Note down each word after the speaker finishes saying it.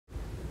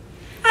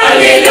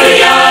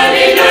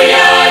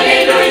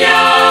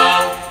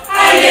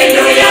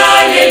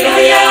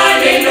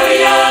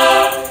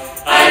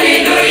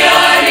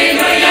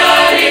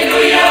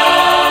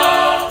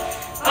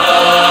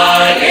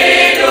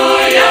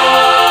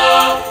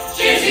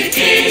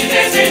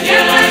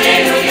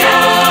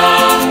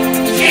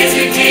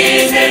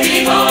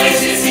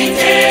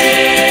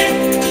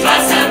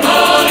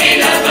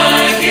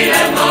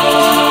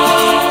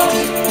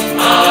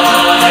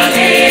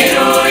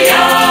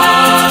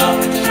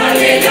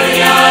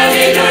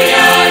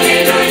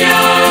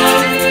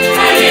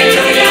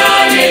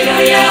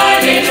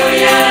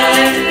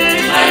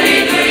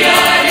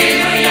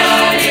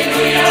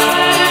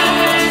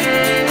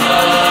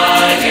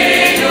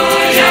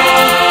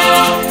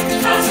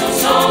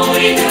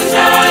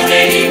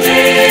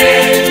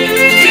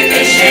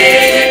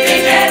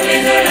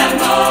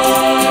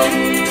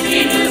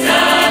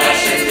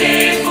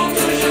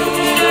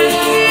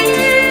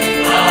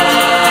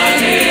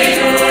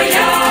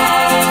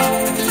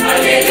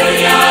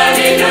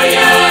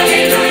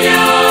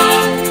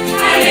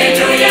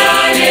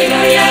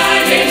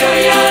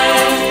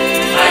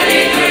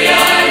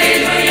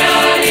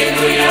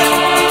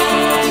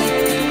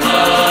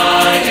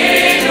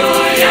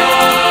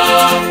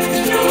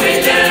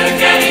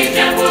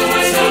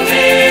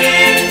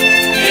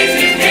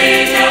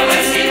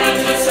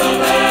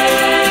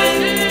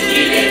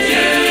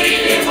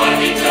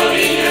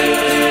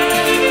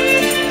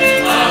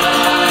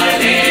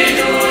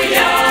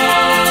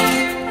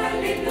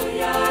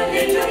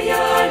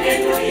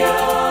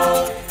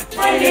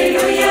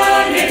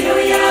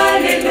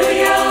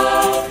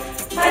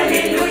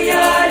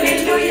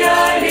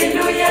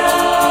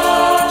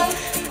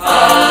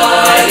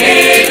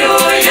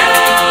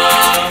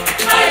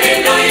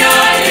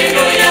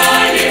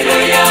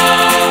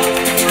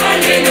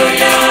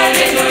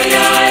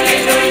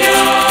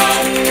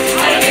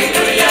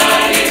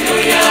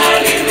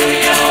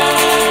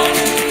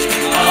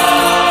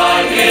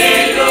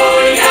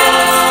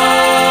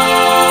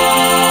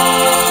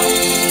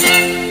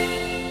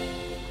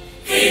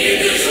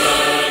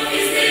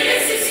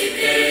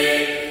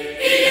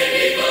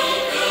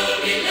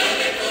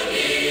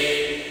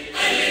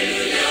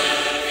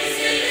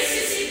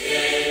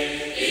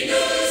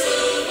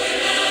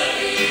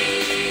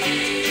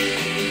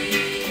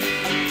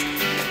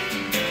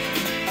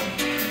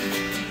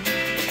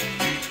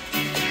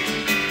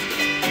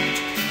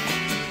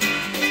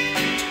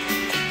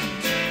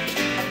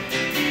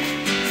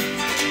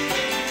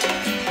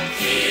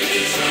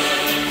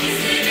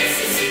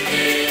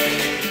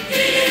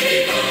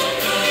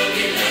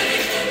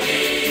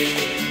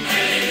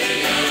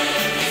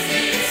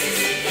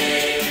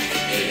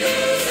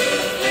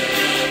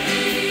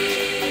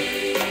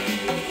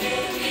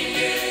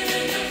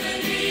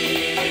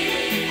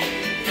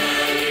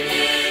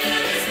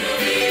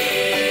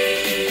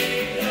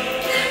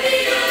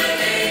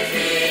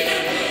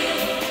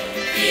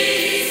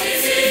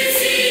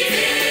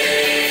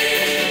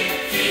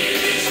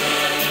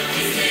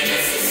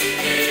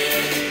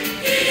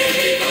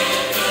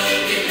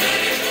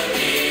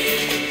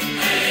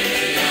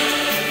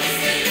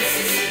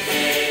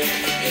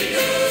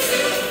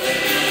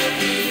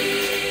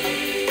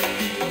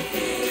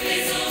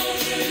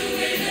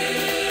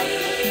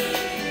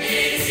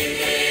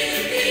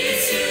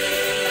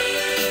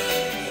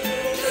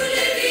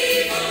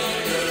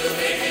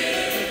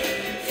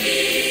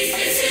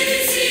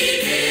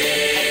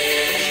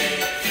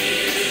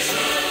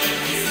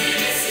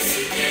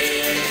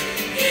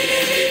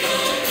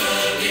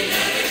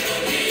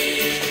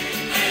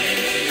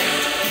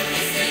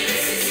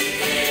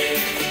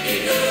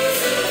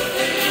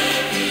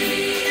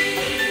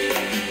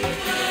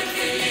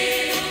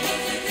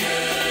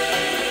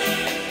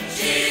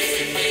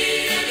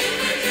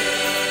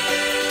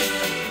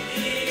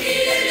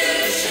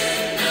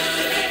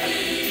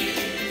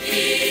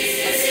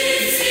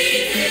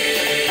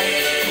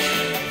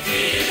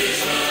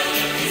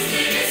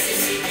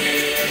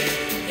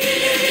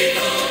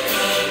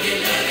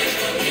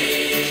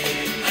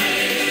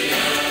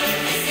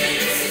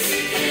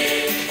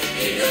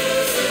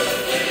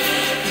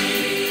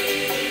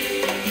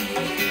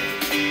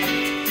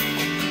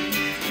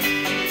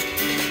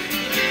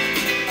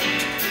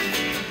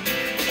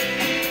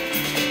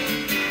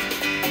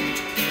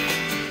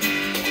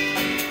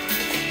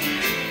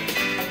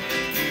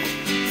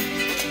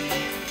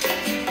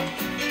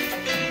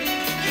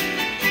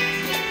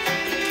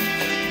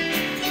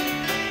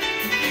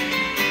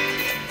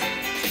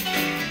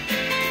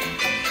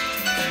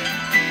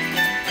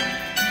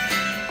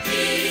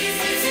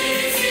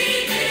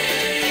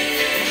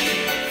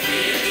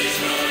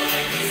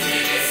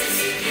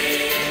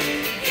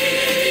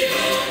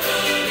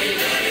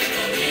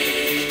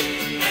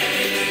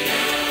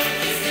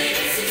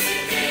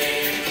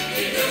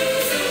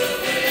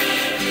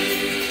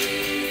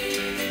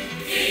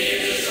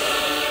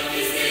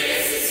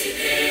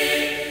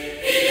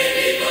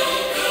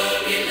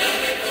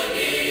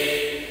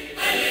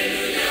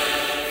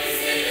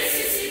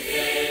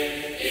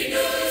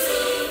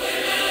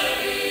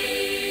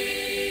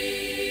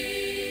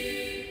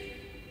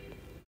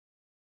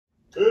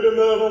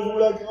demeure en vous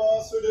la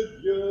grâce de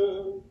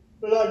Dieu,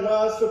 la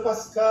grâce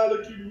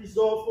pascale qu'il vous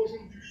offre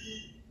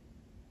aujourd'hui,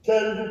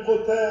 qu'elle vous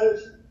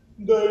protège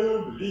de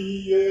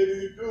l'oubli et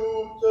du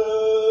doute.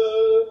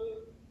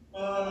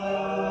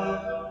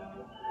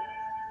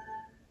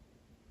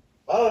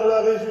 Par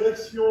la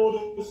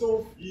résurrection de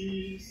son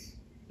Fils,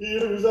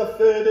 il vous a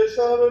fait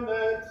déjà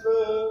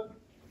renaître,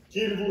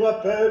 qu'il vous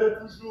rappelle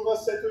toujours à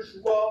cette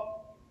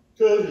joie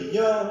que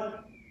rien,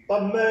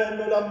 pas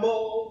même la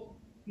mort,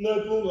 ne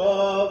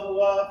pourra vous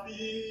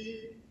ravir.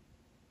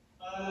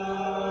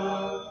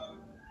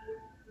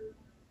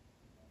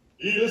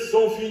 Ils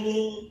sont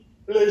finis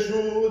les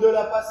jours de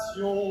la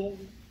passion.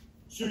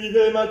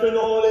 Suivez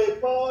maintenant les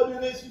pas du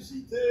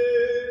ressuscité.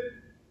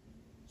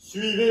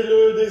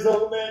 Suivez-le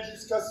désormais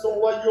jusqu'à son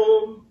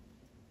royaume,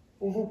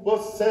 où vous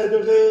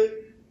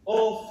posséderez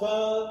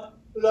enfin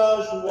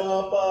la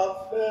joie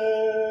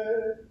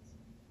parfaite.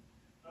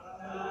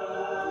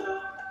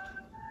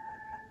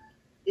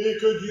 Et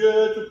que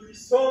Dieu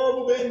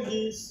Tout-Puissant vous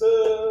bénisse,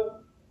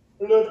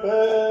 le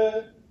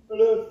Père,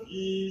 le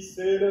Fils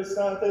et le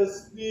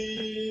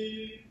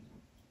Saint-Esprit.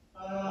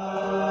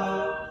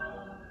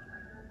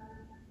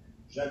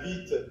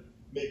 J'invite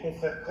mes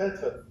confrères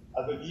prêtres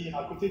à venir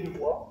à côté de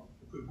moi,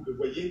 que vous le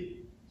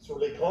voyez sur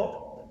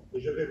l'écran,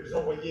 et je vais vous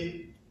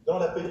envoyer dans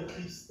la paix du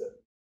Christ.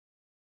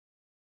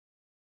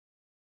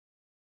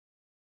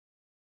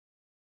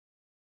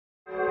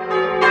 Ce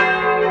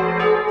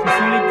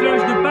sont les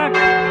cloches de Pâques.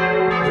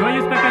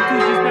 Joyeuses Pâques à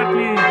tous.